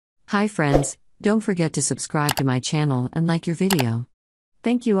Hi friends, don't forget to subscribe to my channel and like your video.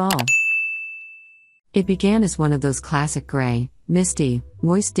 Thank you all. It began as one of those classic gray, misty,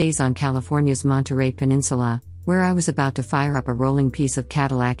 moist days on California's Monterey Peninsula, where I was about to fire up a rolling piece of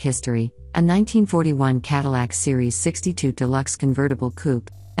Cadillac history, a 1941 Cadillac Series 62 Deluxe Convertible Coupe,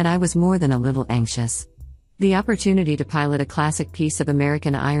 and I was more than a little anxious. The opportunity to pilot a classic piece of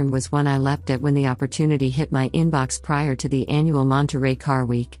American iron was one I leapt at when the opportunity hit my inbox prior to the annual Monterey Car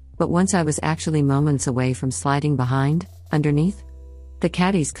Week, but once I was actually moments away from sliding underneath the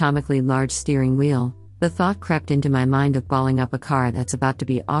Caddy's comically large steering wheel, the thought crept into my mind of balling up a car that's about to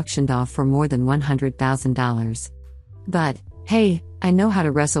be auctioned off for more than $100,000. But, hey, I know how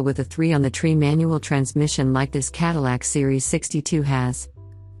to wrestle with a 3-on-the-tree manual transmission like this Cadillac Series 62 has.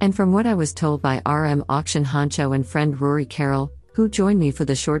 And from what I was told by RM auction honcho and friend Rory Carroll, who joined me for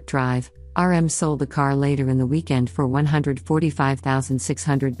the short drive, RM sold the car later in the weekend for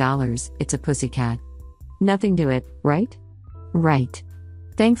 $145,600. It's a pussycat. Nothing to it, right? Right.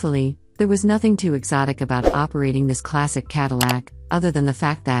 Thankfully, there was nothing too exotic about operating this classic Cadillac, other than the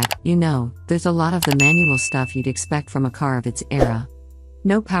fact that, there's a lot of the manual stuff you'd expect from a car of its era.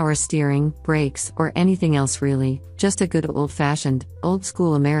 No power steering, brakes, or anything else really, just a good old-fashioned,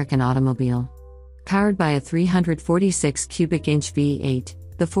 old-school American automobile. Powered by a 346 cubic inch V8,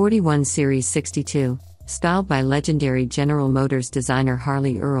 the 41 Series 62, styled by legendary General Motors designer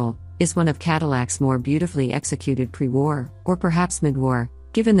Harley Earl, is one of Cadillac's more beautifully executed pre-war, or perhaps mid-war,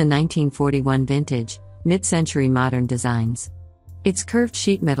 given the 1941 vintage, mid-century modern designs. Its curved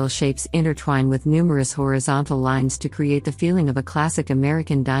sheet metal shapes intertwine with numerous horizontal lines to create the feeling of a classic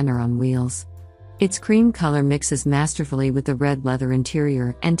American diner on wheels. Its cream color mixes masterfully with the red leather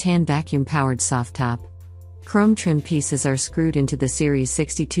interior and tan vacuum-powered soft top. Chrome trim pieces are screwed into the Series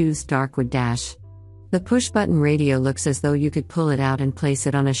 62's dark wood dash. The push-button radio looks as though you could pull it out and place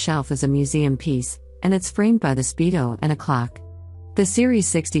it on a shelf as a museum piece, and it's framed by the speedo and a clock. The Series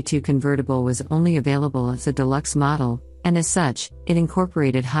 62 convertible was only available as a deluxe model, and as such, it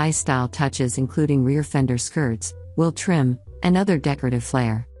incorporated high-style touches including rear fender skirts, wheel trim, and other decorative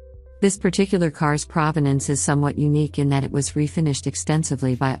flair. This particular car's provenance is somewhat unique in that it was refinished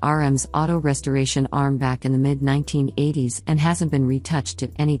extensively by RM's auto restoration arm back in the mid-1980s and hasn't been retouched to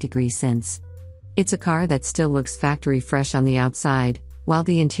any degree since. It's a car that still looks factory fresh on the outside, while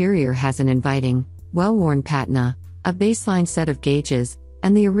the interior has an inviting, well-worn patina, a baseline set of gauges,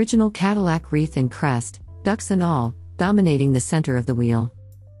 and the original Cadillac wreath and crest, ducks and all, dominating the center of the wheel.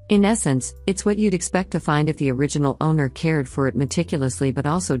 In essence, it's what you'd expect to find if the original owner cared for it meticulously but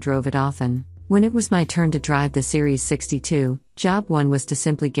also drove it often. When it was my turn to drive the Series 62, job one was to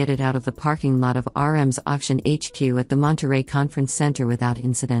simply get it out of the parking lot of RM's auction HQ at the Monterey Conference Center without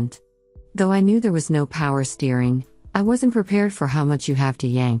incident. Though I knew there was no power steering, I wasn't prepared for how much you have to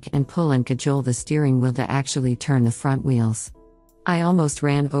yank and pull and cajole the steering wheel to actually turn the front wheels. I almost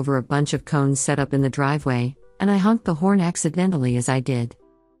ran over a bunch of cones set up in the driveway, and I honked the horn accidentally as I did.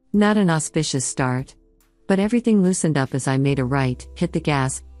 Not an auspicious start. But everything loosened up as I made a right, hit the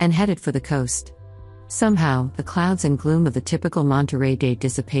gas, and headed for the coast. Somehow, the clouds and gloom of the typical Monterey day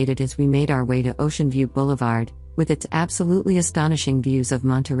dissipated as we made our way to Ocean View Boulevard, with its absolutely astonishing views of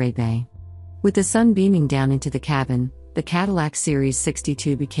Monterey Bay. With the sun beaming down into the cabin, the Cadillac Series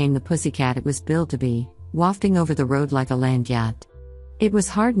 62 became the pussycat it was billed to be, wafting over the road like a land yacht. It was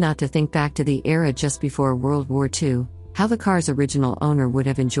hard not to think back to the era just before World War II, how the car's original owner would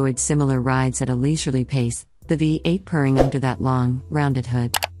have enjoyed similar rides at a leisurely pace, the V8 purring under that long, rounded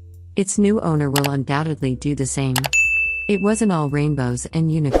hood. Its new owner will undoubtedly do the same. It wasn't all rainbows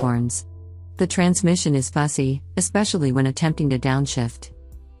and unicorns. The transmission is fussy, especially when attempting to downshift.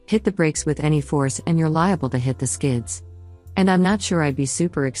 Hit the brakes with any force and you're liable to hit the skids. And I'm not sure I'd be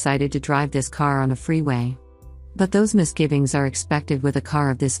super excited to drive this car on a freeway. But those misgivings are expected with a car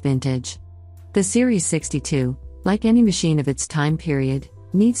of this vintage. The Series 62, like any machine of its time period,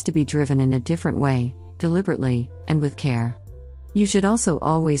 needs to be driven in a different way, deliberately, and with care. You should also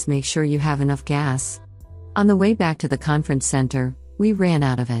always make sure you have enough gas. On the way back to the conference center, we ran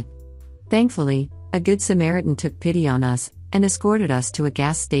out of it. Thankfully, a good Samaritan took pity on us and escorted us to a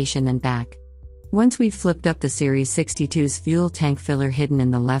gas station and back. Once we'd flipped up the Series 62's fuel tank filler hidden in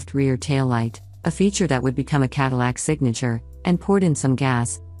the left rear taillight, a feature that would become a Cadillac signature, and poured in some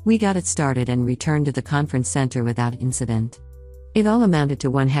gas, we got it started and returned to the conference center without incident. It all amounted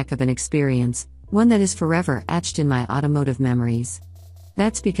to one heck of an experience, one that is forever etched in my automotive memories.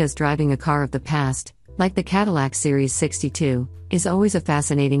 That's because driving a car of the past, like the Cadillac Series 62, is always a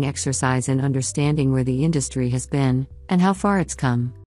fascinating exercise in understanding where the industry has been, and how far it's come.